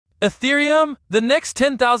Ethereum, the next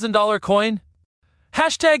 $10,000 coin?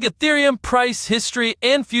 Hashtag Ethereum price, history,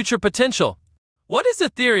 and future potential. What is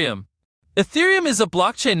Ethereum? Ethereum is a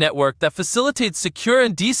blockchain network that facilitates secure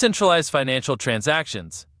and decentralized financial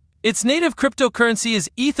transactions. Its native cryptocurrency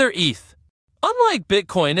is ETH. Unlike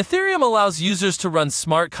Bitcoin, Ethereum allows users to run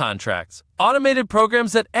smart contracts, automated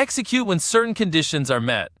programs that execute when certain conditions are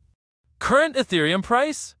met. Current Ethereum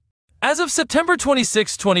price? As of September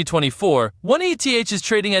 26, 2024, 1 ETH is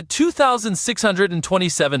trading at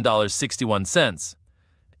 $2,627.61.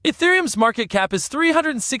 Ethereum's market cap is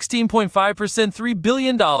 316.5% $3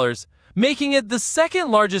 billion, making it the second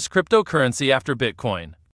largest cryptocurrency after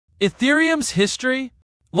Bitcoin. Ethereum's history?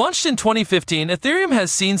 Launched in 2015, Ethereum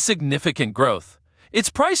has seen significant growth. Its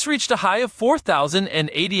price reached a high of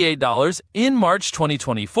 $4,088 in March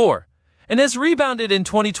 2024, and has rebounded in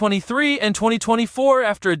 2023 and 2024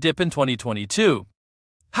 after a dip in 2022.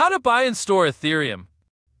 How to buy and store Ethereum?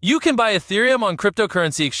 You can buy Ethereum on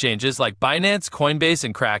cryptocurrency exchanges like Binance, Coinbase,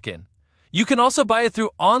 and Kraken. You can also buy it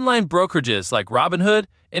through online brokerages like Robinhood,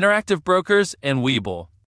 Interactive Brokers, and Webull.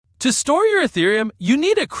 To store your Ethereum, you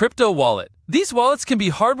need a crypto wallet. These wallets can be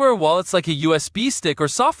hardware wallets like a USB stick or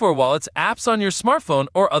software wallets, apps on your smartphone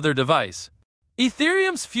or other device.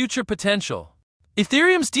 Ethereum's future potential.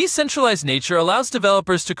 Ethereum's decentralized nature allows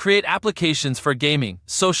developers to create applications for gaming,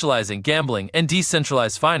 socializing, gambling, and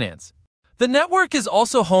decentralized finance. The network is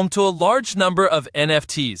also home to a large number of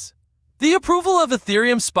NFTs. The approval of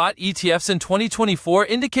Ethereum spot ETFs in 2024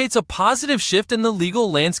 indicates a positive shift in the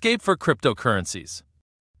legal landscape for cryptocurrencies.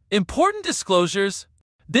 Important disclosures.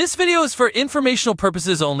 This video is for informational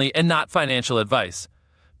purposes only and not financial advice.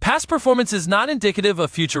 Past performance is not indicative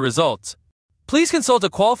of future results. Please consult a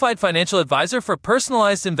qualified financial advisor for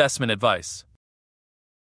personalized investment advice.